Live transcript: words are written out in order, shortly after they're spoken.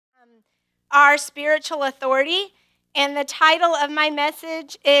our spiritual authority. And the title of my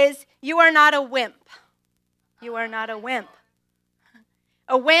message is, You Are Not a Wimp. You are not a wimp.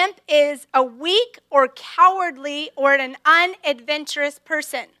 A wimp is a weak or cowardly or an unadventurous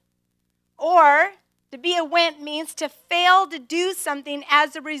person. Or to be a wimp means to fail to do something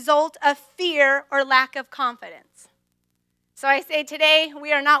as a result of fear or lack of confidence. So I say today,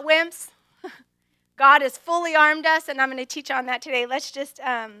 we are not wimps. God has fully armed us, and I'm going to teach on that today. Let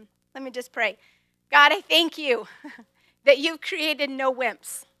me just pray. God, I thank you that you've created no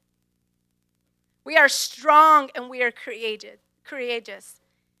wimps. We are strong and we are courageous.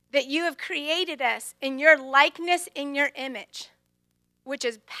 That you have created us in your likeness, in your image, which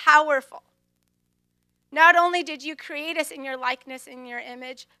is powerful. Not only did you create us in your likeness, in your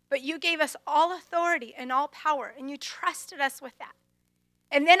image, but you gave us all authority and all power, and you trusted us with that.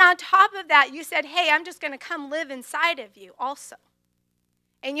 And then on top of that, you said, hey, I'm just going to come live inside of you also.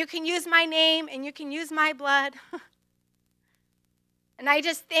 And you can use my name, and you can use my blood. And I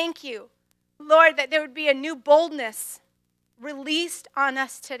just thank you, Lord, that there would be a new boldness released on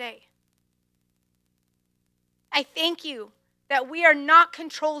us today. I thank you that we are not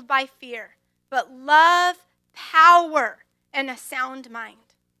controlled by fear, but love, power, and a sound mind.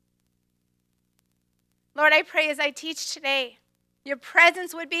 Lord, I pray as I teach today, your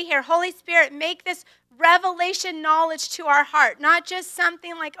presence would be here. Holy Spirit, make this revelation knowledge to our heart, not just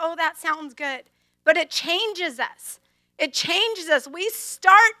something like, oh, that sounds good, but it changes us. It changes us. We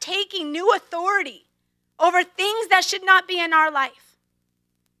start taking new authority over things that should not be in our life.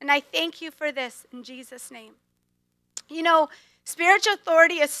 And I thank you for this in Jesus' name. You know, spiritual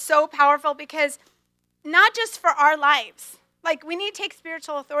authority is so powerful because not just for our lives. Like, we need to take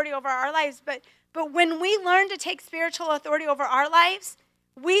spiritual authority over our lives, but when we learn to take spiritual authority over our lives,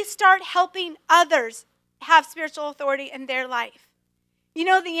 we start helping others have spiritual authority in their life. You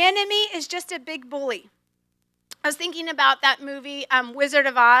know, the enemy is just a big bully. I was thinking about that movie, Wizard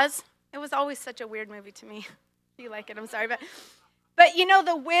of Oz. It was always such a weird movie to me. If you like it, I'm sorry. But you know,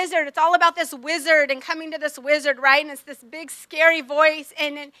 the wizard, it's all about this wizard and coming to this wizard, right? And it's this big, scary voice.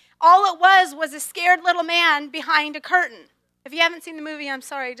 And all it was a scared little man behind a curtain. If you haven't seen the movie, I'm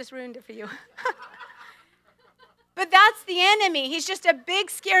sorry, I just ruined it for you. But that's the enemy. He's just a big,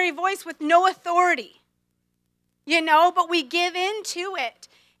 scary voice with no authority. You know, but we give in to it.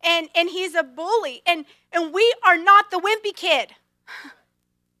 And he's a bully. And we are not the wimpy kid.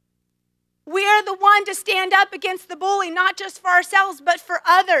 We are the one to stand up against the bully, not just for ourselves, but for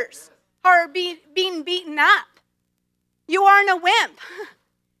others who are being beaten up. You aren't a wimp.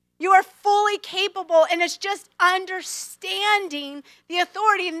 You are fully capable, and it's just understanding the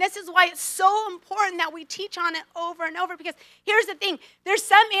authority. And this is why it's so important that we teach on it over and over, because here's the thing. There's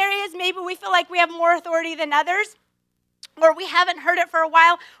some areas maybe we feel like we have more authority than others, or we haven't heard it for a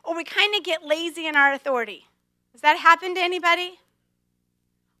while, or we kind of get lazy in our authority. Has that happened to anybody?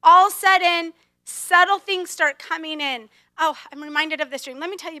 All of a sudden, subtle things start coming in. Oh, I'm reminded of this dream. Let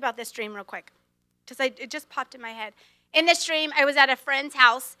me tell you about this dream real quick, because it just popped in my head. In this dream, I was at a friend's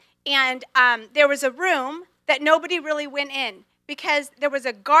house, and there was a room that nobody really went in, because there was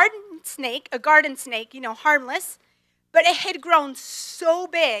a garden snake, you know, harmless, but it had grown so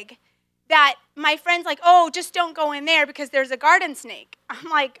big that my friend's like, oh, just don't go in there because there's a garden snake. I'm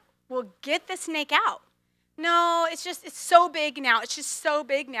like, well, get the snake out. No, it's so big now. It's just so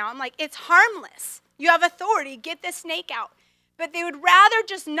big now. I'm like, it's harmless. You have authority. Get the snake out. But they would rather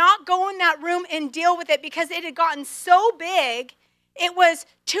just not go in that room and deal with it because it had gotten so big, it was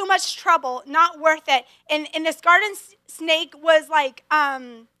too much trouble, not worth it. And this garden snake was like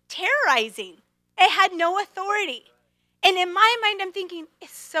terrorizing. It had no authority. And in my mind, I'm thinking,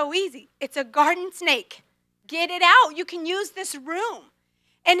 it's so easy. It's a garden snake. Get it out. You can use this room.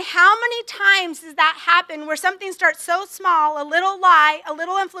 And how many times does that happen where something starts so small, a little lie, a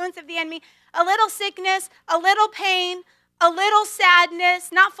little influence of the enemy, a little sickness, a little pain, a little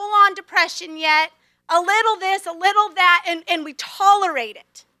sadness, not full-on depression yet, a little this, a little that, and we tolerate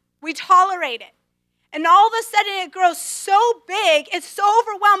it. We tolerate it. And all of a sudden it grows so big, it's so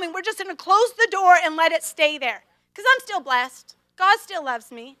overwhelming, we're just going to close the door and let it stay there. Because I'm still blessed. God still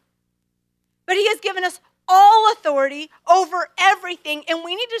loves me. But he has given us all authority over everything, and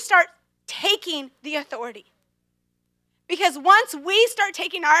we need to start taking the authority. Because once we start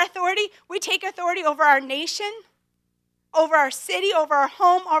taking our authority, we take authority over our nation, over our city, over our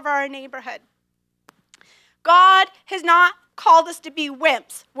home, over our neighborhood. God has not called us to be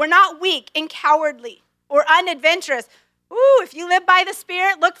wimps. We're not weak and cowardly or unadventurous. Ooh, if you live by the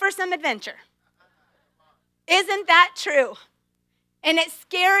Spirit, look for some adventure. Isn't that true? And it's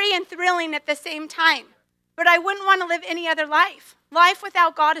scary and thrilling at the same time. but I wouldn't want to live any other life. Life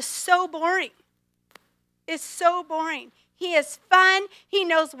without God is so boring. It's so boring. He is fun. He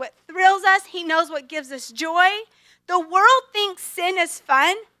knows what thrills us. He knows what gives us joy. The world thinks sin is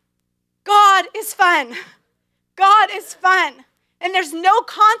fun. God is fun. God is fun. And there's no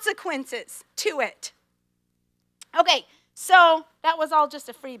consequences to it. Okay, so that was all just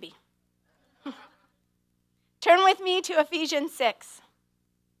a freebie. Turn with me to Ephesians 6.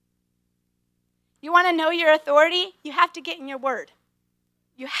 You want to know your authority? You have to get in your word.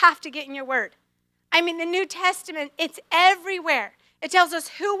 You have to get in your word. I mean, the New Testament, it's everywhere. It tells us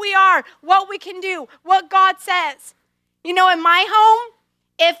who we are, what we can do, what God says. You know, in my home,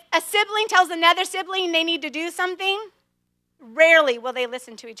 if a sibling tells another sibling they need to do something, rarely will they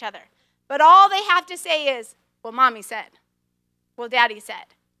listen to each other. But all they have to say is, well, mommy said. Well, daddy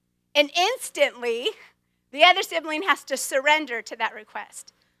said. And instantly, the other sibling has to surrender to that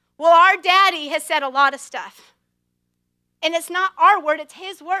request. Well, our daddy has said a lot of stuff. And it's not our word, it's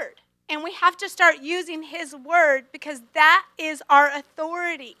his word. And we have to start using his word because that is our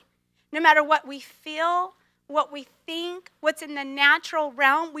authority. No matter what we feel, what we think, what's in the natural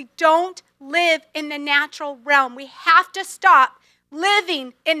realm, we don't live in the natural realm. We have to stop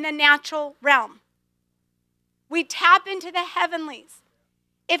living in the natural realm. We tap into the heavenlies.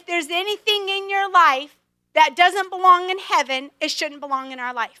 If there's anything in your life that doesn't belong in heaven, it shouldn't belong in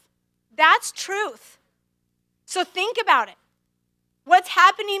our life. That's truth. So think about it. What's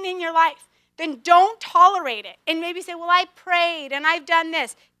happening in your life? Then don't tolerate it. And maybe say, well, I prayed and I've done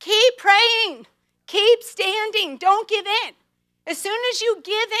this. Keep praying. Keep standing. Don't give in. As soon as you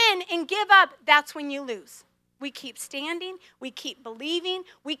give in and give up, that's when you lose. We keep standing. We keep believing.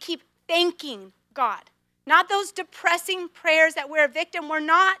 We keep thanking God. Not those depressing prayers that we're a victim. We're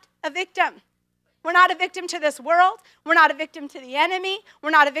not a victim. We're not a victim to this world. We're not a victim to the enemy. We're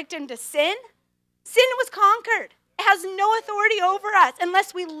not a victim to sin. Sin was conquered. It has no authority over us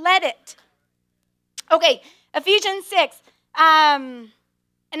unless we let it. Okay, Ephesians 6, and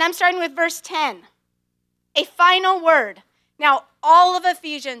I'm starting with verse 10. A final word. Now, all of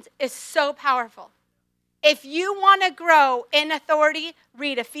Ephesians is so powerful. If you want to grow in authority,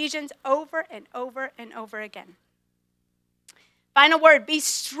 read Ephesians over and over and over again. Final word, be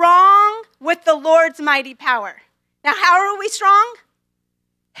strong with the Lord's mighty power. Now, how are we strong?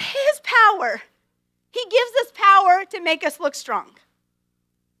 His power. He gives us power to make us look strong.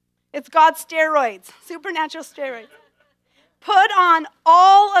 It's God's steroids, supernatural steroids. Put on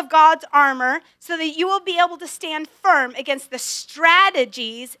all of God's armor so that you will be able to stand firm against the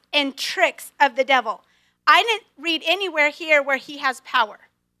strategies and tricks of the devil. I didn't read anywhere here where he has power.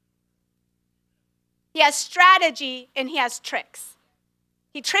 He has strategy and he has tricks.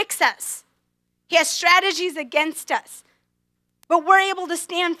 He tricks us. He has strategies against us. But we're able to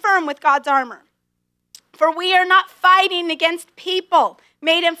stand firm with God's armor. For we are not fighting against people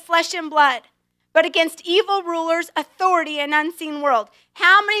made in flesh and blood, but against evil rulers, authority, and unseen world.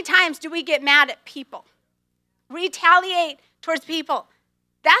 How many times do we get mad at people? Retaliate towards people.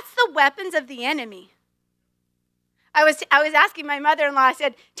 That's the weapons of the enemy. I was asking my mother-in-law, I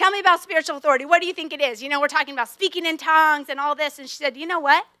said, tell me about spiritual authority. What do you think it is? You know, we're talking about speaking in tongues and all this. And she said, you know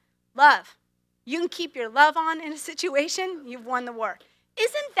what? Love. You can keep your love on in a situation, you've won the war.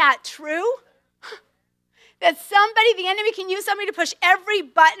 Isn't that true? That somebody, the enemy can use somebody to push every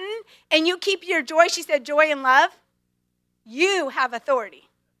button and you keep your joy. She said joy and love. You have authority.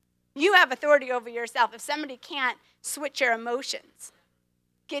 You have authority over yourself. If somebody can't switch your emotions,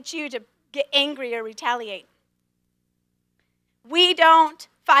 get you to get angry or retaliate. We don't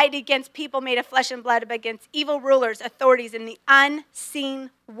fight against people made of flesh and blood, but against evil rulers, authorities in the unseen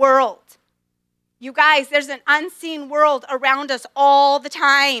world. You guys, there's an unseen world around us all the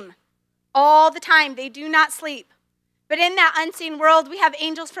time. All the time. They do not sleep. But in that unseen world, we have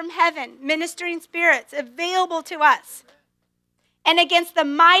angels from heaven, ministering spirits available to us. And against the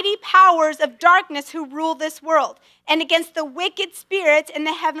mighty powers of darkness who rule this world. And against the wicked spirits in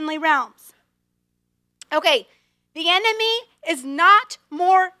the heavenly realms. Okay, the enemy is not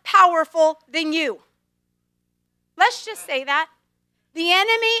more powerful than you. Let's just say that. The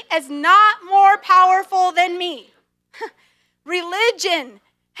enemy is not more powerful than me. Religion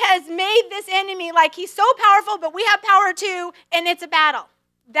has made this enemy like he's so powerful, but we have power too, and it's a battle.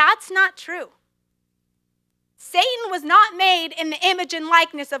 That's not true. Satan was not made in the image and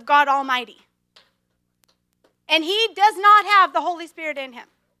likeness of God Almighty. And he does not have the Holy Spirit in him.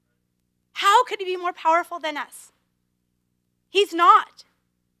 How could he be more powerful than us? He's not.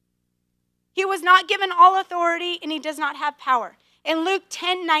 He was not given all authority, and he does not have power. In Luke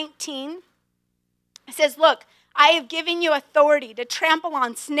 10:19, it says, look, I have given you authority to trample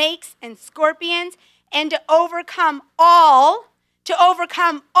on snakes and scorpions and to overcome all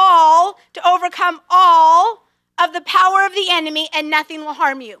of the power of the enemy, and nothing will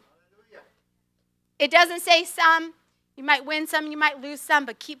harm you. It doesn't say some. You might win some, you might lose some,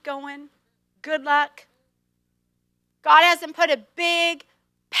 but keep going. Good luck. God hasn't put a big,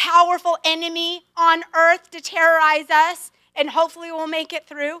 powerful enemy on earth to terrorize us, and hopefully we'll make it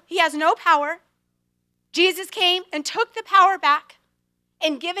through. He has no power. Jesus came and took the power back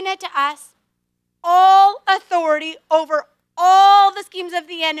and given it to us. All authority over all the schemes of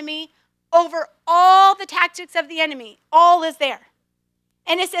the enemy, over all the tactics of the enemy. All is there.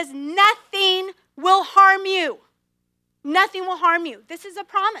 And it says nothing will harm you. Nothing will harm you. This is a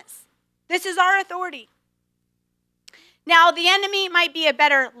promise. This is our authority. Now, the enemy might be a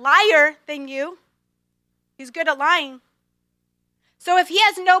better liar than you. He's good at lying. So if he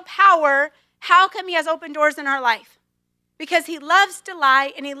has no power, how come he has open doors in our life? Because he loves to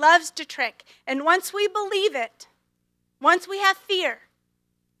lie and he loves to trick. And once we believe it, once we have fear,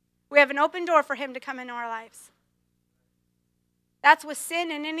 we have an open door for him to come into our lives. That's with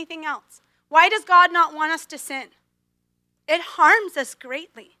sin and anything else. Why does God not want us to sin? It harms us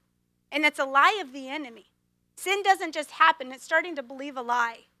greatly. And it's a lie of the enemy. Sin doesn't just happen. It's starting to believe a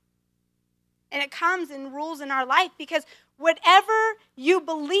lie. And it comes and rules in our life because whatever you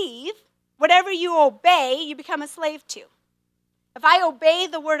believe, whatever you obey, you become a slave to. If I obey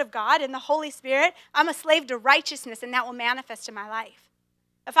the word of God and the Holy Spirit, I'm a slave to righteousness, and that will manifest in my life.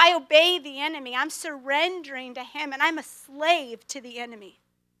 If I obey the enemy, I'm surrendering to him, and I'm a slave to the enemy,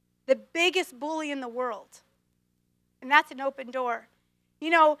 the biggest bully in the world. And that's an open door. You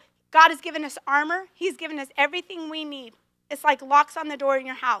know, God has given us armor. He's given us everything we need. It's like locks on the door in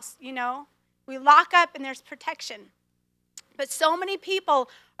your house, you know. We lock up and there's protection. But so many people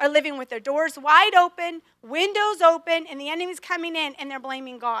are living with their doors wide open, windows open, and the enemy's coming in and they're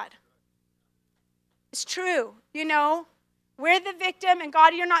blaming God. It's true, you know. We're the victim, and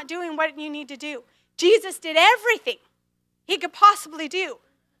God, you're not doing what you need to do. Jesus did everything he could possibly do.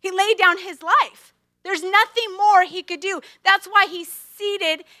 He laid down his life. There's nothing more he could do. That's why he's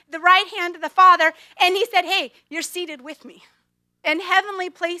seated the right hand of the Father, and he said, hey, you're seated with me in heavenly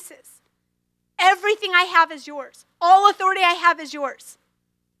places. Everything I have is yours. All authority I have is yours.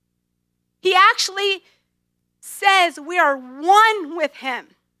 He actually says we are one with him.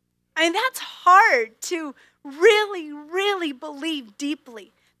 I mean, that's hard to really, really believe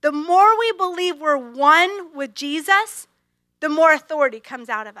deeply. The more we believe we're one with Jesus, the more authority comes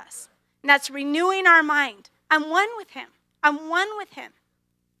out of us. And that's renewing our mind. I'm one with him. I'm one with him.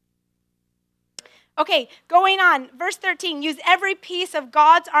 Okay, going on. Verse 13, use every piece of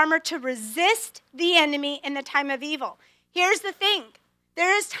God's armor to resist the enemy in the time of evil. Here's the thing.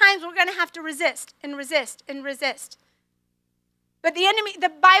 There is times we're going to have to resist and resist and resist. But the enemy, the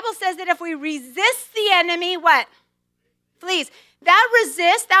Bible says that if we resist the enemy, what? Flees. That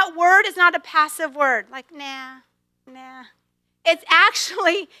resist, that word is not a passive word. Like, nah. It's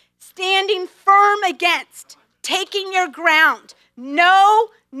actually standing firm against, taking your ground. No,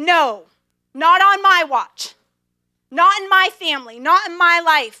 not on my watch. Not in my family, not in my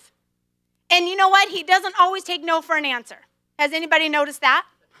life. And you know what? He doesn't always take no for an answer. Has anybody noticed that?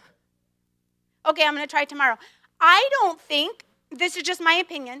 Okay, I'm going to try tomorrow. I don't think, this is just my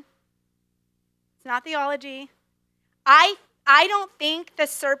opinion. It's not theology. I don't think the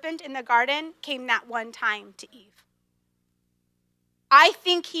serpent in the garden came that one time to Eve. I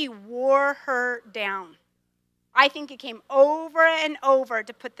think he wore her down. I think it came over and over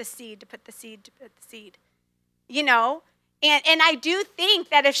to put the seed. You know? And I do think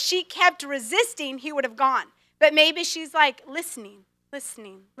that if she kept resisting, he would have gone. But maybe she's like listening.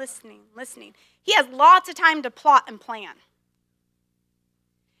 He has lots of time to plot and plan.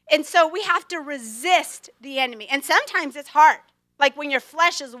 And so we have to resist the enemy. And sometimes it's hard. Like when your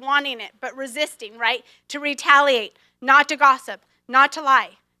flesh is wanting it, but resisting, right? To retaliate, not to gossip, not to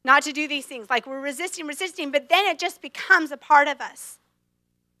lie, not to do these things. Like we're resisting, but then it just becomes a part of us.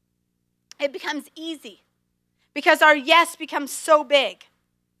 It becomes easy because our yes becomes so big.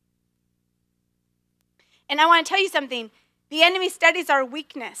 And I want to tell you something. The enemy studies our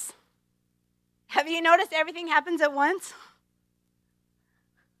weakness. Have you noticed everything happens at once?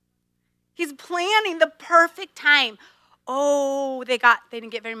 He's planning the perfect time. Oh, they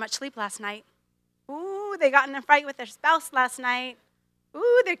didn't get very much sleep last night. Ooh, they got in a fight with their spouse last night.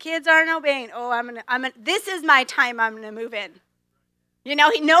 Ooh, their kids aren't obeying. Oh, this is my time. I'm gonna move in. You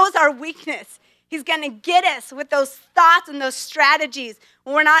know, he knows our weakness. He's gonna get us with those thoughts and those strategies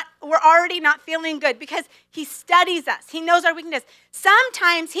when we're already not feeling good because he studies us. He knows our weakness.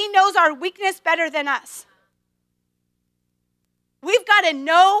 Sometimes he knows our weakness better than us. We've got to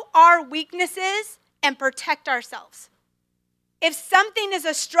know our weaknesses and protect ourselves. If something is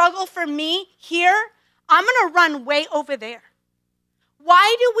a struggle for me here, I'm going to run way over there.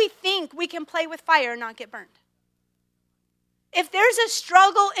 Why do we think we can play with fire and not get burned? If there's a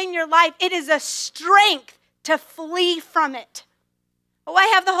struggle in your life, it is a strength to flee from it. Oh, I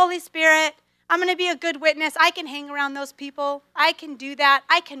have the Holy Spirit. I'm going to be a good witness. I can hang around those people. I can do that.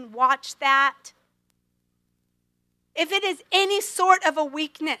 I can watch that. If it is any sort of a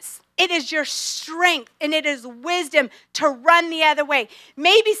weakness, it is your strength and it is wisdom to run the other way.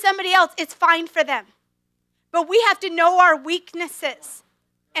 Maybe somebody else, it's fine for them. But we have to know our weaknesses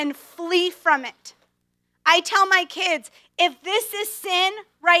and flee from it. I tell my kids, if this is sin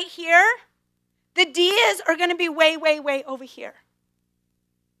right here, the Diaz are going to be way, way, way over here.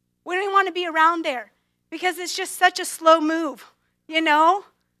 We don't even want to be around there because it's just such a slow move, you know?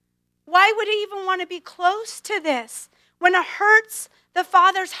 Why would he even want to be close to this when it hurts the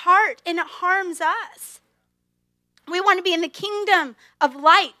Father's heart and it harms us? We want to be in the kingdom of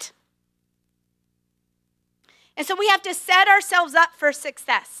light. And so we have to set ourselves up for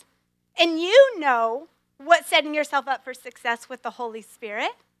success. And you know what's setting yourself up for success with the Holy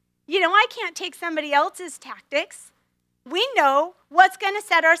Spirit. You know, I can't take somebody else's tactics. We know what's going to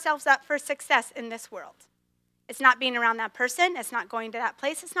set ourselves up for success in this world. It's not being around that person. It's not going to that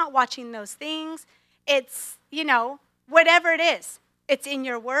place. It's not watching those things. It's, you know, whatever it is. It's in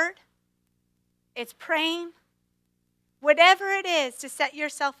your word. It's praying. Whatever it is to set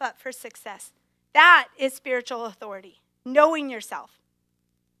yourself up for success. That is spiritual authority. Knowing yourself.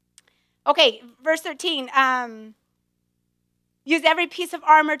 Okay, verse 13. Use every piece of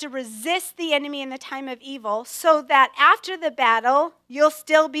armor to resist the enemy in the time of evil so that after the battle, you'll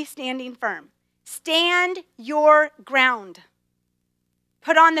still be standing firm. Stand your ground.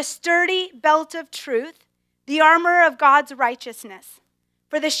 Put on the sturdy belt of truth, the armor of God's righteousness.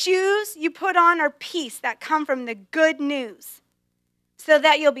 For the shoes you put on are peace that come from the good news, so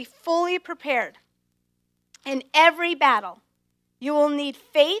that you'll be fully prepared. In every battle, you will need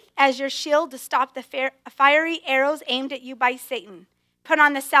faith as your shield to stop the fiery arrows aimed at you by Satan. Put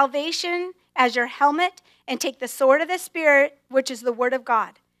on the salvation as your helmet and take the sword of the Spirit, which is the word of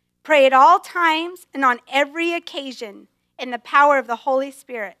God. Pray at all times and on every occasion in the power of the Holy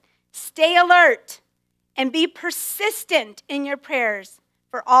Spirit. Stay alert and be persistent in your prayers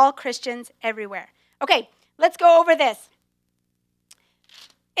for all Christians everywhere. Okay, let's go over this.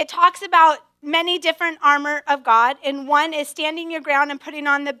 It talks about many different armor of God, and one is standing your ground and putting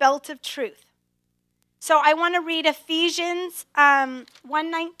on the belt of truth. So I want to read Ephesians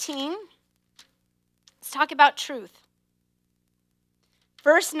 1:19. Let's talk about truth.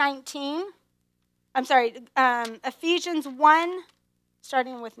 Verse 19. Ephesians 1,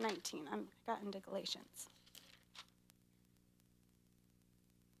 starting with 19. I got into Galatians.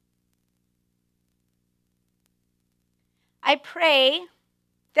 I pray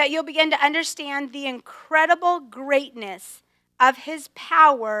that you'll begin to understand the incredible greatness of his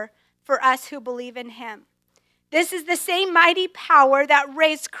power for us who believe in him. This is the same mighty power that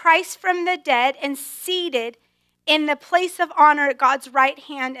raised Christ from the dead and seated in the place of honor at God's right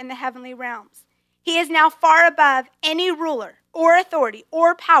hand in the heavenly realms. He is now far above any ruler or authority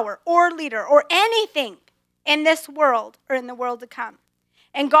or power or leader or anything in this world or in the world to come.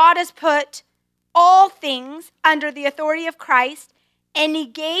 And God has put all things under the authority of Christ, and he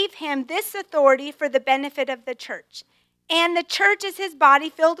gave him this authority for the benefit of the church. And the church is his body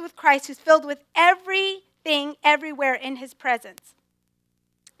filled with Christ, who's filled with everything, everywhere in his presence.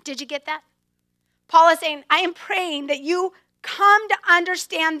 Did you get that? Paul is saying, I am praying that you come to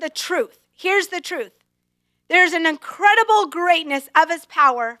understand the truth. Here's the truth. There's an incredible greatness of his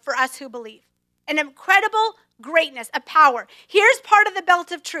power for us who believe. An incredible greatness of power. Here's part of the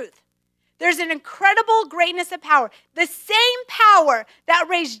belt of truth. There's an incredible greatness of power. The same power that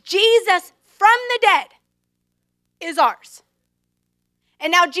raised Jesus from the dead is ours.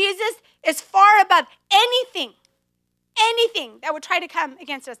 And now Jesus is far above anything that would try to come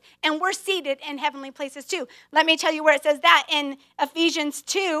against us. And we're seated in heavenly places too. Let me tell you where it says that. In Ephesians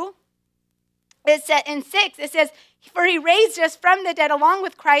 2, it said in 6, it says, for he raised us from the dead along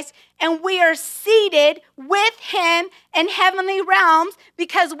with Christ, and we are seated with him in heavenly realms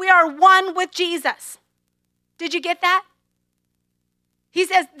because we are one with Jesus. Did you get that? He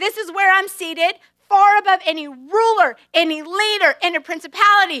says, this is where I'm seated, far above any ruler, any leader, any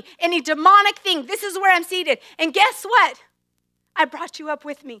principality, any demonic thing. This is where I'm seated. And guess what? I brought you up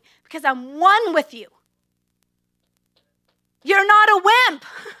with me because I'm one with you. You're not a wimp.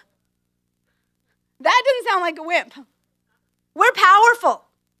 That doesn't sound like a wimp. We're powerful.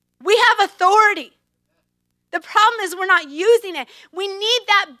 We have authority. The problem is we're not using it. We need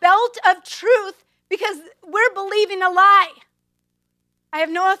that belt of truth Because we're believing a lie. I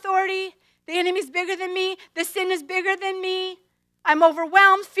have no authority. The enemy's bigger than me. The sin is bigger than me. I'm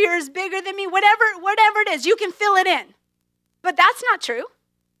overwhelmed. Fear is bigger than me. Whatever it is, you can fill it in. But that's not true.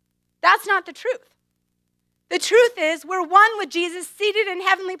 That's not the truth. The truth is we're one with Jesus, seated in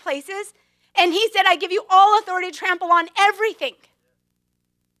heavenly places, and he said, I give you all authority to trample on everything.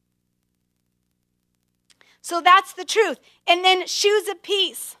 So that's the truth. And then shoes of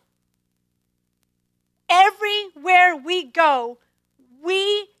peace. Everywhere we go,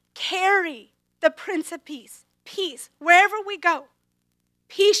 we carry the Prince of Peace. Peace. Wherever we go,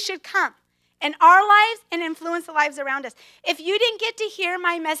 peace should come in our lives and influence the lives around us. If you didn't get to hear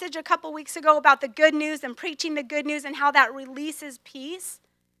my message a couple weeks ago about the good news and preaching the good news and how that releases peace,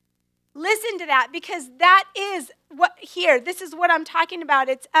 listen to that, because that is what here, this is what I'm talking about.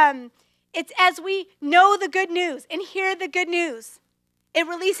 It's as we know the good news and hear the good news, it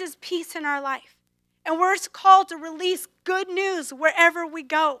releases peace in our life. And we're called to release good news wherever we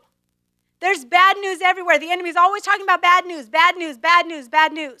go. There's bad news everywhere. The enemy's always talking about bad news, bad news, bad news,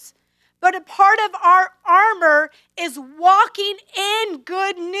 bad news. But a part of our armor is walking in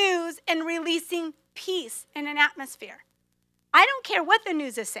good news and releasing peace in an atmosphere. I don't care what the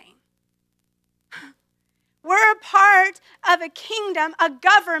news is saying. We're a part of a kingdom, a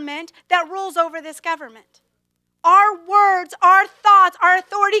government that rules over this government. Our words, our thoughts, our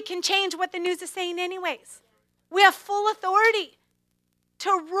authority can change what the news is saying anyways. We have full authority to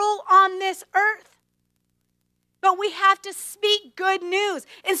rule on this earth. But we have to speak good news,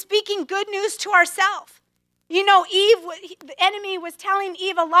 and speaking good news to ourselves. You know, the enemy was telling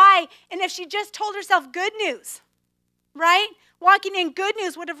Eve a lie, and if she just told herself good news, right? Walking in good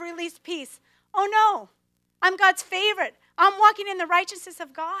news would have released peace. Oh no, I'm God's favorite. I'm walking in the righteousness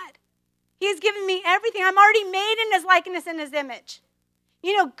of God. He has given me everything. I'm already made in his likeness and his image.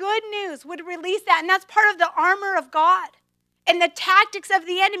 You know, good news would release that, and that's part of the armor of God and the tactics of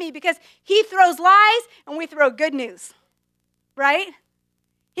the enemy, because he throws lies and we throw good news, right?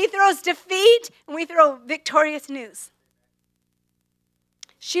 He throws defeat and we throw victorious news.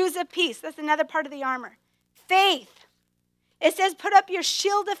 Shoes of peace, that's another part of the armor. Faith. It says put up your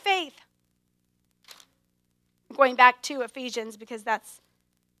shield of faith. I'm going back to Ephesians because that's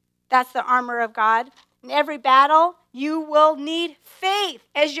the armor of God. In every battle, you will need faith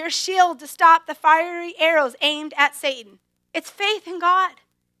as your shield to stop the fiery arrows aimed at Satan. It's faith in God.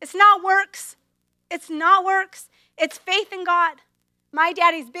 It's not works. It's not works. It's faith in God. My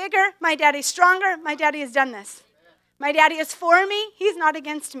daddy's bigger. My daddy's stronger. My daddy has done this. My daddy is for me. He's not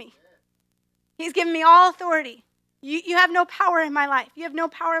against me. He's given me all authority. You have no power in my life. You have no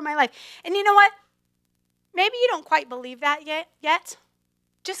power in my life. And you know what? Maybe you don't quite believe that yet.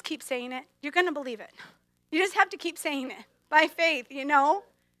 Just keep saying it. You're going to believe it. You just have to keep saying it by faith, you know.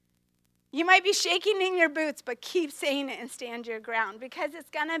 You might be shaking in your boots, but keep saying it and stand your ground, because it's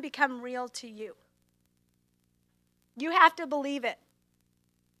going to become real to you. You have to believe it.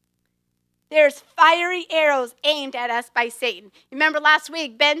 There's fiery arrows aimed at us by Satan. Remember last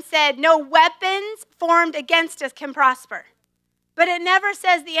week, Ben said, no weapons formed against us can prosper. But it never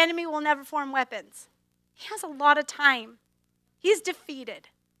says the enemy will never form weapons. He has a lot of time. He's defeated.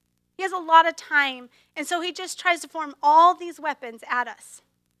 He has a lot of time. And so he just tries to form all these weapons at us.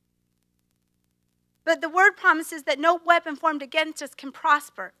 But the word promises that no weapon formed against us can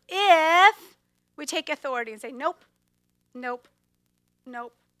prosper if we take authority and say, nope, nope,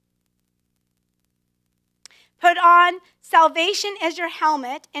 nope. Put on salvation as your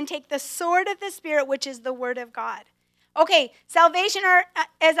helmet and take the sword of the Spirit, which is the word of God. Okay, salvation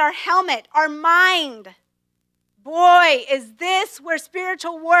as our helmet, our mind. Boy, is this where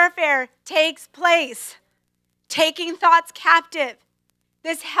spiritual warfare takes place. Taking thoughts captive.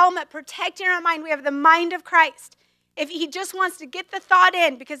 This helmet protecting our mind. We have the mind of Christ. If he just wants to get the thought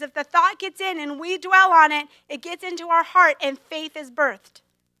in, because if the thought gets in and we dwell on it, it gets into our heart and faith is birthed.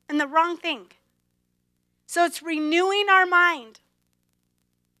 And the wrong thing. So it's renewing our mind.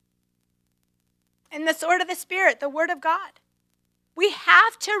 And the sword of the Spirit, the word of God. We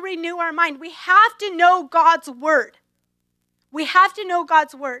have to renew our mind. We have to know God's word. We have to know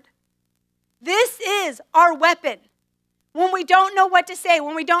God's word. This is our weapon. When we don't know what to say,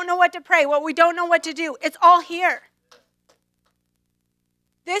 when we don't know what to pray, when we don't know what to do, it's all here.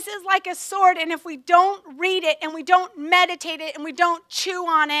 This is like a sword, and if we don't read it and we don't meditate it and we don't chew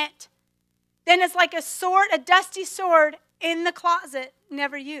on it, then it's like a sword, a dusty sword in the closet,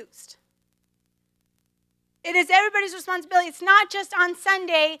 never used. It is everybody's responsibility. It's not just on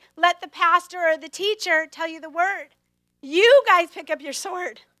Sunday, let the pastor or the teacher tell you the word. You guys pick up your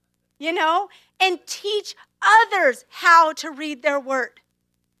sword, you know, and teach others how to read their word.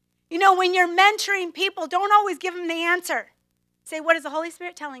 You know, when you're mentoring people, don't always give them the answer. Say, what is the Holy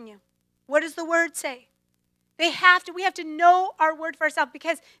Spirit telling you? What does the word say? We have to know our word for ourselves,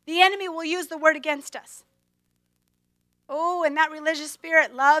 because the enemy will use the word against us. Oh, and that religious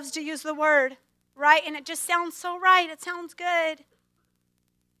spirit loves to use the word, right? And it just sounds so right. It sounds good.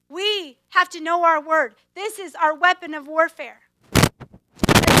 We have to know our word. This is our weapon of warfare.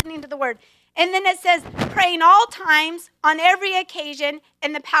 Listening to the word. And then it says, praying all times, on every occasion,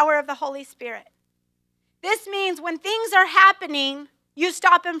 in the power of the Holy Spirit. This means when things are happening, you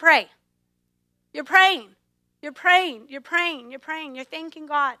stop and pray. You're praying. You're praying. You're praying. You're praying. You're thanking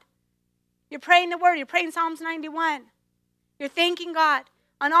God. You're praying the word. You're praying Psalms 91. You're thanking God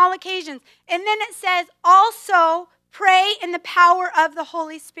on all occasions. And then it says, also pray in the power of the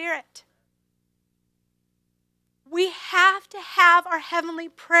Holy Spirit. We have to have our heavenly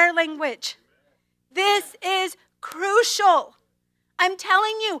prayer language. This is crucial. I'm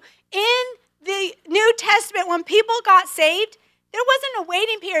telling you, in the New Testament, when people got saved, there wasn't a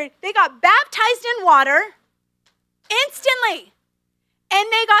waiting period. They got baptized in water instantly, and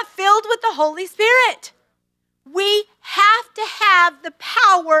they got filled with the Holy Spirit. We have to have the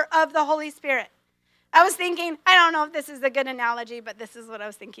power of the Holy Spirit. I was thinking, I don't know if this is a good analogy, but this is what I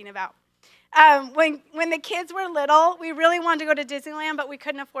was thinking about. When the kids were little, we really wanted to go to Disneyland, but we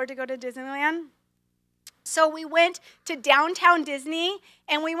couldn't afford to go to Disneyland. So we went to downtown Disney,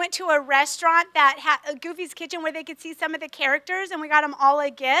 and we went to a restaurant that had a Goofy's Kitchen where they could see some of the characters, and we got them all a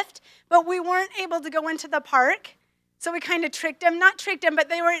gift, but we weren't able to go into the park. So we kind of tricked them, not tricked them, but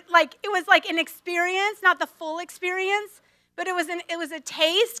they were like, it was like an experience, not the full experience, but it was a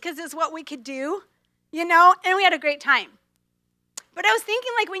taste, because it's what we could do, you know, and we had a great time. But I was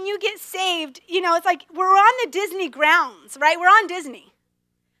thinking, like, when you get saved, you know, it's like we're on the Disney grounds, right? We're on Disney.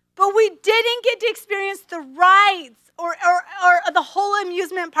 But we didn't get to experience the rides or the whole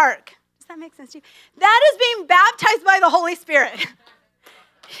amusement park. Does that make sense to you? That is being baptized by the Holy Spirit.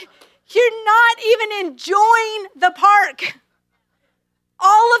 You're not even enjoying the park.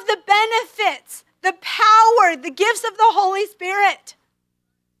 All of the benefits, the power, the gifts of the Holy Spirit.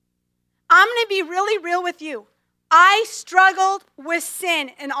 I'm going to be really real with you. I struggled with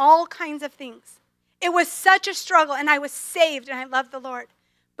sin and all kinds of things. It was such a struggle, and I was saved, and I loved the Lord.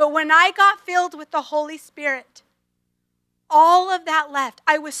 But when I got filled with the Holy Spirit, all of that left.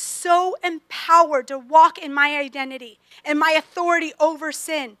 I was so empowered to walk in my identity and my authority over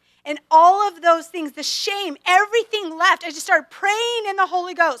sin. And all of those things, the shame, everything left. I just started praying in the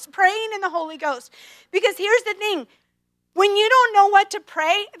Holy Ghost, praying in the Holy Ghost. Because here's the thing. When you don't know what to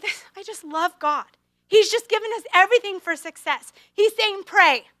pray, I just love God. He's just given us everything for success. He's saying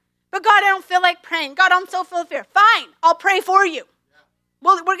pray. But God, I don't feel like praying. God, I'm so full of fear. Fine, I'll pray for you.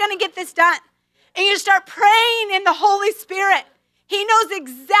 Well, we're going to get this done. And you start praying in the Holy Spirit. He knows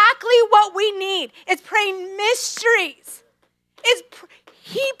exactly what we need. It's praying mysteries.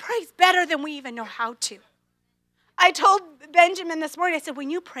 He prays better than we even know how to. I told Benjamin this morning, I said,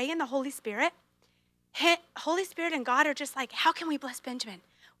 when you pray in the Holy Spirit, Holy Spirit and God are just like, how can we bless Benjamin?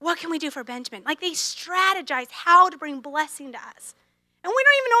 What can we do for Benjamin? Like they strategize how to bring blessing to us. And we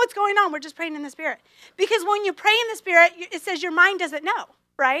don't even know what's going on. We're just praying in the Spirit. Because when you pray in the Spirit, it says your mind doesn't know,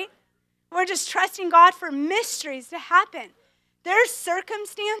 right? We're just trusting God for mysteries to happen. There's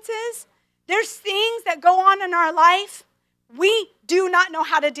circumstances. There's things that go on in our life. We do not know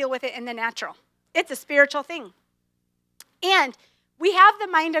how to deal with it in the natural. It's a spiritual thing. And we have the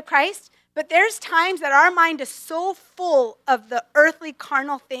mind of Christ, but there's times that our mind is so full of the earthly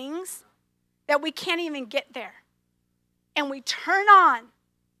carnal things that we can't even get there. And we turn on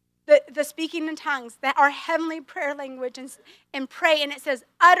the speaking in tongues, that our heavenly prayer language, and pray. And it says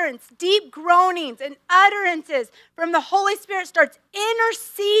utterance, deep groanings and utterances from the Holy Spirit starts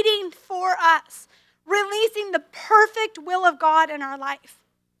interceding for us, releasing the perfect will of God in our life.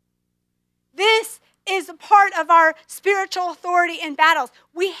 This is a part of our spiritual authority in battles.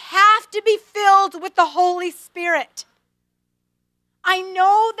 We have to be filled with the Holy Spirit. I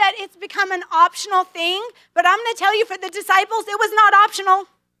know that it's become an optional thing, but I'm going to tell you, for the disciples, it was not optional.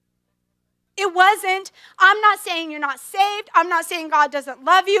 It wasn't. I'm not saying you're not saved. I'm not saying God doesn't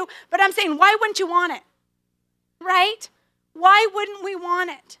love you, but I'm saying, why wouldn't you want it? Right? Why wouldn't we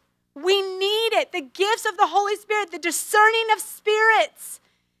want it? We need it. The gifts of the Holy Spirit, the discerning of spirits,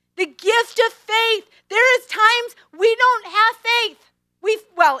 the gift of faith. There is times we don't have faith.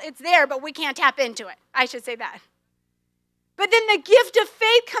 Well, it's there, but we can't tap into it. I should say that. But then the gift of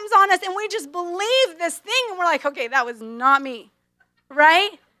faith comes on us, and we just believe this thing, and we're like, okay, that was not me,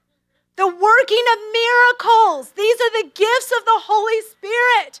 right? The working of miracles. These are the gifts of the Holy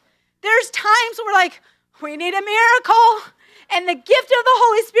Spirit. There's times we're like, we need a miracle. And the gift of the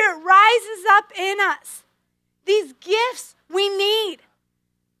Holy Spirit rises up in us. These gifts we need.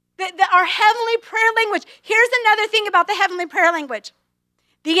 Our heavenly prayer language. Here's another thing about the heavenly prayer language.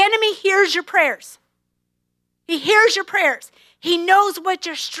 The enemy hears your prayers. He hears your prayers. He knows what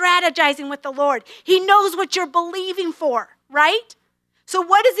you're strategizing with the Lord. He knows what you're believing for, right? So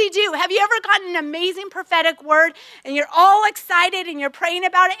what does he do? Have you ever gotten an amazing prophetic word and you're all excited and you're praying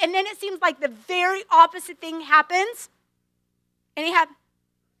about it, and then it seems like the very opposite thing happens? And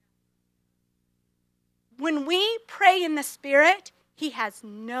when we pray in the Spirit, he has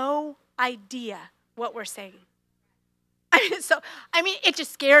no idea what we're saying. It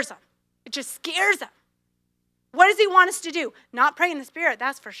just scares him. It just scares him. What does he want us to do? Not pray in the Spirit,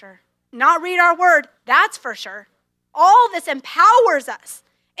 that's for sure. Not read our word, that's for sure. All this empowers us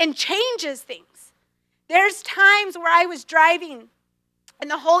and changes things. There's times where I was driving and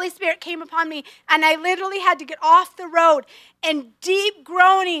the Holy Spirit came upon me and I literally had to get off the road and deep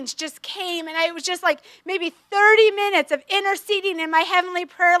groanings just came, and it was just like maybe 30 minutes of interceding in my heavenly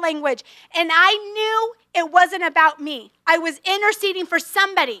prayer language, and I knew it wasn't about me. I was interceding for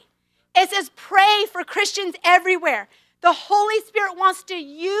somebody. It says pray for Christians everywhere. The Holy Spirit wants to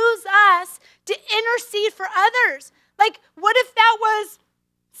use us to intercede for others. Like, what if that was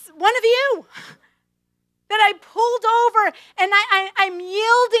one of you? That I pulled over and I'm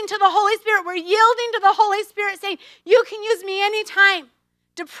yielding to the Holy Spirit. We're yielding to the Holy Spirit saying, you can use me anytime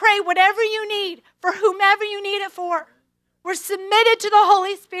to pray whatever you need for whomever you need it for. We're submitted to the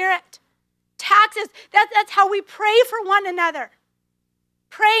Holy Spirit. Taxes, that's how we pray for one another.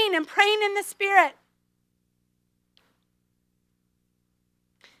 Praying and praying in the Spirit.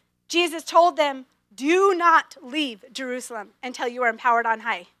 Jesus told them, do not leave Jerusalem until you are empowered on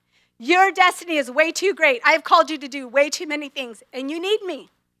high. Your destiny is way too great. I've called you to do way too many things, and you need me.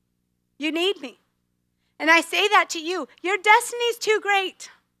 You need me. And I say that to you. Your destiny is too great.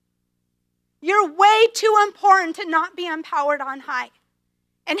 You're way too important to not be empowered on high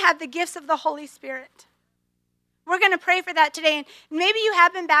and have the gifts of the Holy Spirit. We're going to pray for that today. And maybe you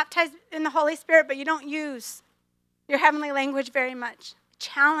have been baptized in the Holy Spirit, but you don't use your heavenly language very much. I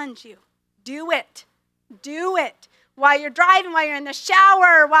challenge you. Do it. Do it. While you're driving, while you're in the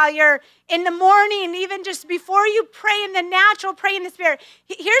shower, while you're in the morning, even just before you pray in the natural, pray in the Spirit.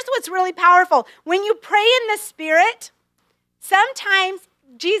 Here's what's really powerful. When you pray in the Spirit, sometimes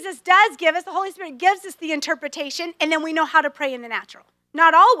Jesus does give us, the Holy Spirit gives us the interpretation, and then we know how to pray in the natural.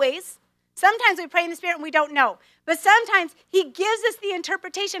 Not always. Sometimes we pray in the Spirit and we don't know. But sometimes he gives us the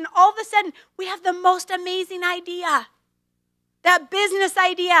interpretation. All of a sudden, we have the most amazing idea. That business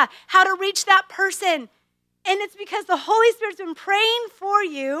idea, how to reach that person. And it's because the Holy Spirit's been praying for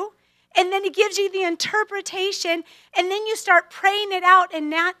you, and then he gives you the interpretation, and then you start praying it out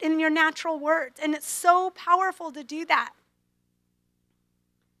in your natural words. And it's so powerful to do that.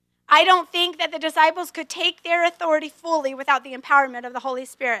 I don't think that the disciples could take their authority fully without the empowerment of the Holy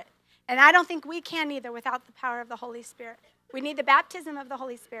Spirit. And I don't think we can either without the power of the Holy Spirit. We need the baptism of the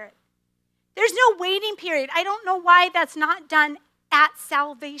Holy Spirit. There's no waiting period. I don't know why that's not done at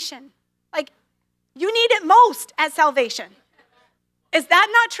salvation. Like, you need it most at salvation. Is that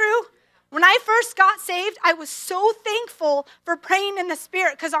not true? When I first got saved, I was so thankful for praying in the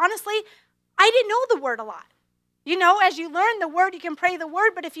Spirit, because honestly, I didn't know the word a lot. You know, as you learn the word, you can pray the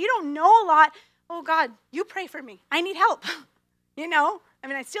word, but if you don't know a lot, oh God, you pray for me. I need help. You know,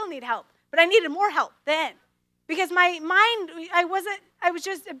 I still need help, but I needed more help then. Because my mind, I was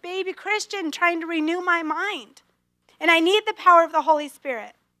just a baby Christian trying to renew my mind. And I need the power of the Holy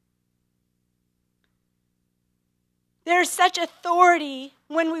Spirit. There's such authority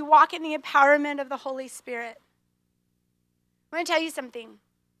when we walk in the empowerment of the Holy Spirit. I'm going to tell you something.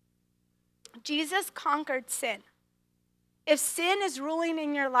 Jesus conquered sin. If sin is ruling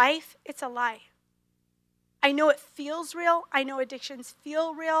in your life, it's a lie. I know it feels real. I know addictions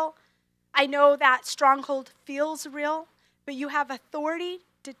feel real. I know that stronghold feels real. But you have authority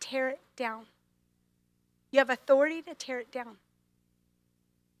to tear it down. You have authority to tear it down.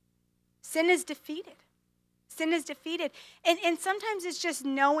 Sin is defeated. Sin is defeated. And sometimes it's just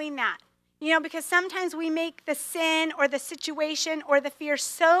knowing that. You know, because sometimes we make the sin or the situation or the fear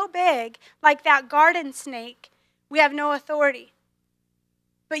so big, like that garden snake, we have no authority.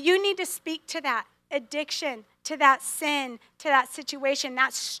 But you need to speak to that addiction, to that sin, to that situation,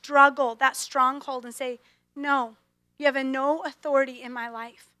 that struggle, that stronghold, and say, no, you have no authority in my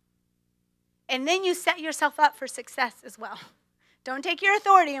life. And then you set yourself up for success as well. Don't take your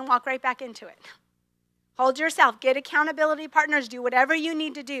authority and walk right back into it. Hold yourself. Get accountability partners. Do whatever you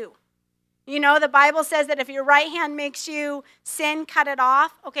need to do. You know, the Bible says that if your right hand makes you sin, cut it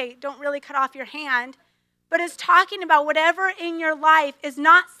off. Okay, don't really cut off your hand, but it's talking about whatever in your life is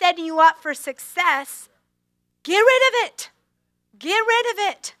not setting you up for success. Get rid of it. Get rid of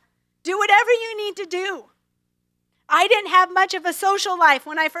it. Do whatever you need to do. I didn't have much of a social life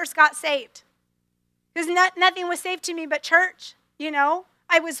when I first got saved. Because nothing was safe to me but church, you know.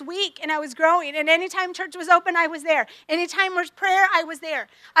 I was weak and I was growing. And anytime church was open, I was there. Anytime there was prayer, I was there.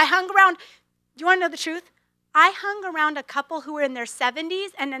 I hung around. Do you want to know the truth? I hung around a couple who were in their 70s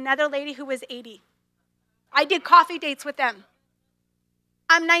and another lady who was 80. I did coffee dates with them.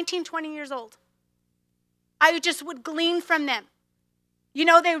 I'm 19, 20 years old. I just would glean from them. You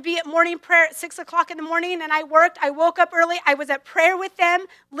know, they would be at morning prayer at 6 o'clock in the morning, and I worked. I woke up early. I was at prayer with them,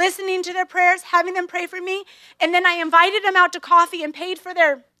 listening to their prayers, having them pray for me. And then I invited them out to coffee and paid for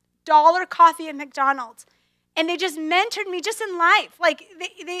their $1 coffee at McDonald's. And they just mentored me just in life. Like,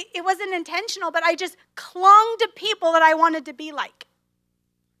 it wasn't intentional, but I just clung to people that I wanted to be like.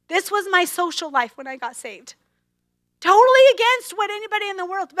 This was my social life when I got saved. Totally against what anybody in the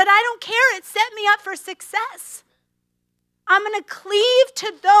world, but I don't care. It set me up for success. I'm going to cleave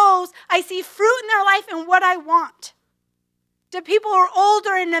to those I see fruit in their life and what I want. To people who are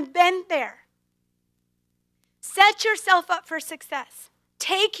older and have been there. Set yourself up for success.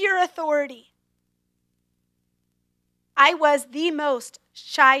 Take your authority. I was the most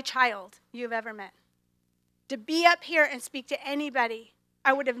shy child you've ever met. To be up here and speak to anybody,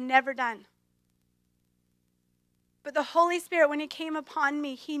 I would have never done. But the Holy Spirit, when He came upon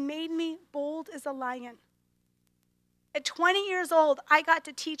me, He made me bold as a lion. At 20 years old, I got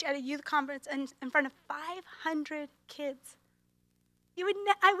to teach at a youth conference in front of 500 kids.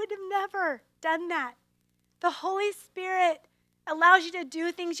 I would have never done that. The Holy Spirit allows you to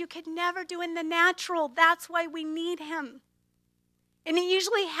do things you could never do in the natural. That's why we need Him. And He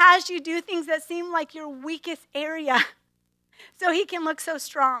usually has you do things that seem like your weakest area so He can look so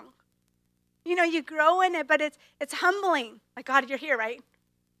strong. You know, you grow in it, but it's humbling. Like, God, you're here, right?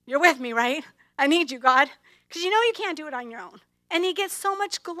 You're with me, right? I need you, God. Because you know you can't do it on your own. And He gets so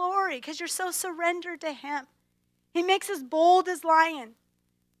much glory because you're so surrendered to Him. He makes us bold as lion.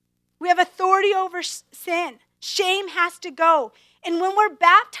 We have authority over sin. Shame has to go. And when we're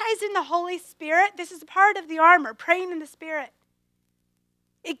baptized in the Holy Spirit, this is part of the armor, praying in the Spirit.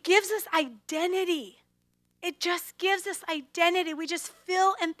 It gives us identity. It just gives us identity. We just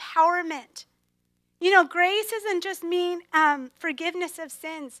feel empowerment. You know, grace doesn't just mean forgiveness of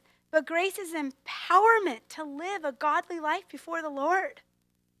sins. But grace is empowerment to live a godly life before the Lord.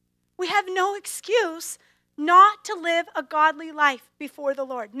 We have no excuse not to live a godly life before the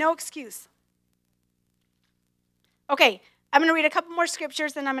Lord. No excuse. Okay, I'm going to read a couple more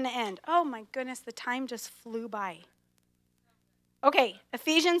scriptures and I'm going to end. Oh my goodness, the time just flew by. Okay,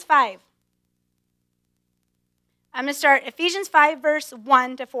 Ephesians 5. I'm going to start Ephesians 5, verse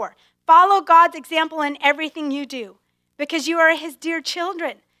 1 to 4. Follow God's example in everything you do, because you are His dear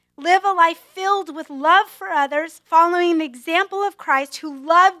children. Live a life filled with love for others, following the example of Christ, who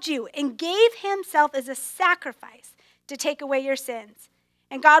loved you and gave Himself as a sacrifice to take away your sins.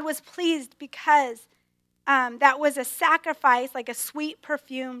 And God was pleased because that was a sacrifice, like a sweet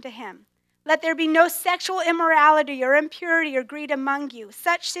perfume to Him. Let there be no sexual immorality or impurity or greed among you.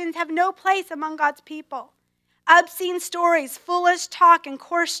 Such sins have no place among God's people. Obscene stories, foolish talk, and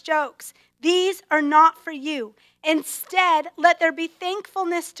coarse jokes, these are not for you. Instead, let there be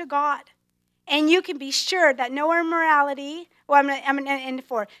thankfulness to God. And you can be sure that no immorality, I'm going to end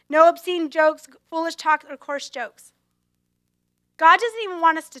 4. No obscene jokes, foolish talk, or coarse jokes. God doesn't even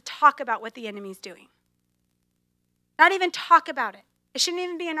want us to talk about what the enemy's doing. Not even talk about it. It shouldn't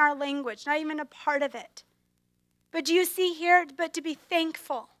even be in our language, not even a part of it. But do you see here? But to be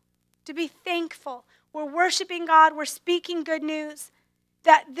thankful. To be thankful. We're worshiping God. We're speaking good news.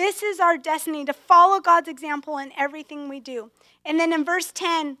 That this is our destiny, to follow God's example in everything we do. And then in verse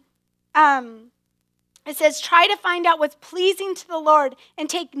 10, it says, try to find out what's pleasing to the Lord and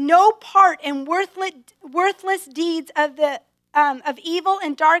take no part in worthless deeds of evil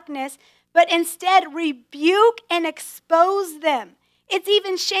and darkness, but instead rebuke and expose them. It's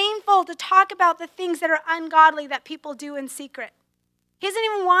even shameful to talk about the things that are ungodly that people do in secret. He doesn't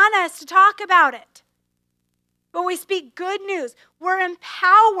even want us to talk about it. But we speak good news. We're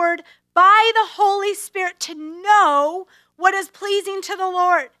empowered by the Holy Spirit to know what is pleasing to the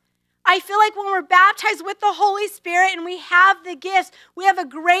Lord. I feel like when we're baptized with the Holy Spirit and we have the gifts, we have a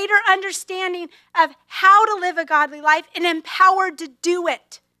greater understanding of how to live a godly life and empowered to do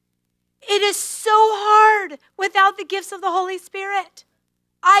it. It is so hard without the gifts of the Holy Spirit,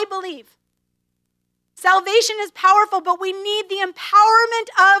 I believe. Salvation is powerful, but we need the empowerment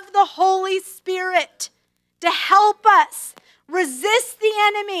of the Holy Spirit to help us resist the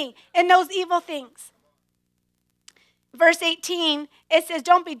enemy and those evil things. verse 18, it says,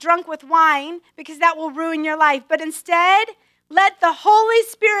 don't be drunk with wine because that will ruin your life. But instead, let the Holy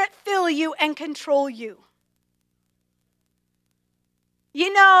Spirit fill you and control you.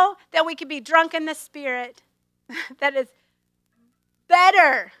 You know that we can be drunk in the Spirit. That is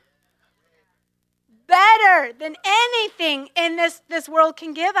better than anything in this world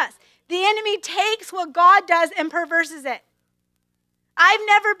can give us. The enemy takes what God does and perverses it. I've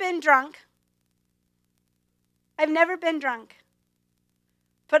never been drunk.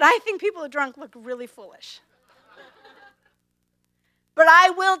 But I think people who are drunk look really foolish. But I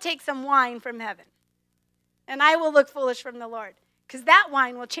will take some wine from heaven. And I will look foolish from the Lord. Because that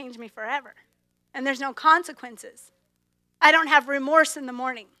wine will change me forever. And there's no consequences. I don't have remorse in the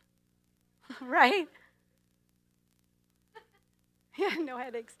morning. Right? Yeah, no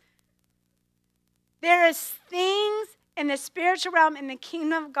headaches. There is things in the spiritual realm, in the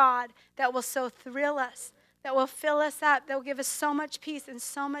kingdom of God, that will so thrill us, that will fill us up, that will give us so much peace and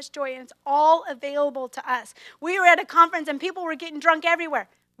so much joy, and it's all available to us. We were at a conference and people were getting drunk everywhere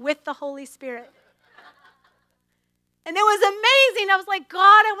with the Holy Spirit. And it was amazing. I was like, God,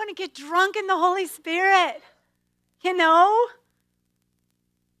 I want to get drunk in the Holy Spirit. You know?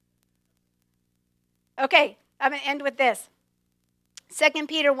 Okay, I'm going to end with this. 2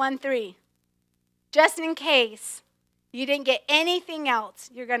 Peter 1:3. Just in case you didn't get anything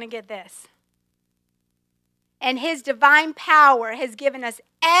else, you're going to get this. And his divine power has given us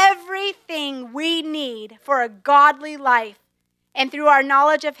everything we need for a godly life. And through our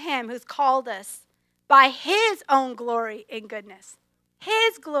knowledge of him who's called us by his own glory and goodness.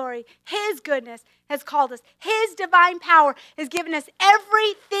 His glory, his goodness has called us. His divine power has given us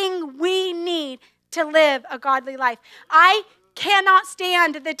everything we need to live a godly life. I cannot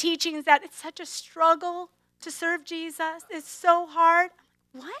stand the teachings that it's such a struggle to serve Jesus. It's so hard.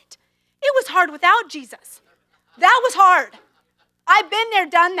 What? It was hard without Jesus. That was hard. I've been there,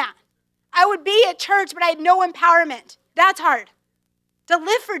 done that. I would be at church, but I had no empowerment. That's hard. To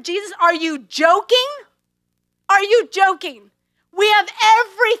live for Jesus, are you joking? Are you joking? We have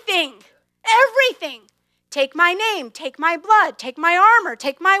everything. Everything. Take my name, take my blood, take my armor,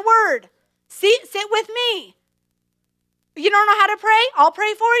 take my word. Sit with me. You don't know how to pray? I'll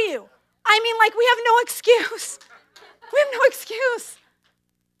pray for you. I mean, like, we have no excuse. We have no excuse.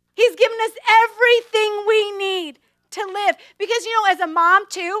 He's given us everything we need to live. Because, you know, as a mom,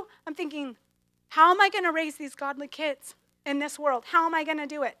 too, I'm thinking, how am I going to raise these godly kids in this world? How am I going to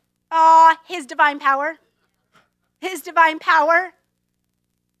do it? His divine power. His divine power.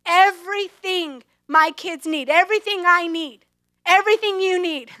 Everything my kids need, everything I need, everything you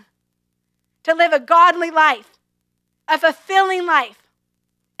need to live a godly life, a fulfilling life,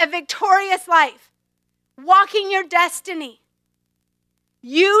 a victorious life, walking your destiny.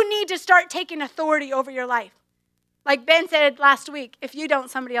 You need to start taking authority over your life. Like Ben said last week, if you don't,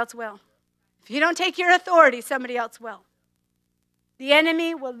 somebody else will. If you don't take your authority, somebody else will. The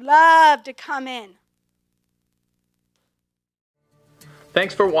enemy will love to come in.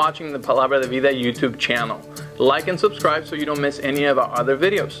 Thanks for watching the Palabra de Vida YouTube channel. Like and subscribe so you don't miss any of our other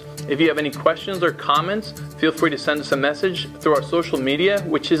videos. If you have any questions or comments, feel free to send us a message through our social media,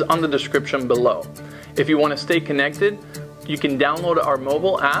 which is on the description below. If you want to stay connected, you can download our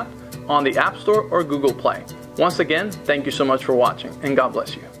mobile app on the App Store or Google Play. Once again, thank you so much for watching, and God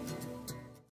bless you.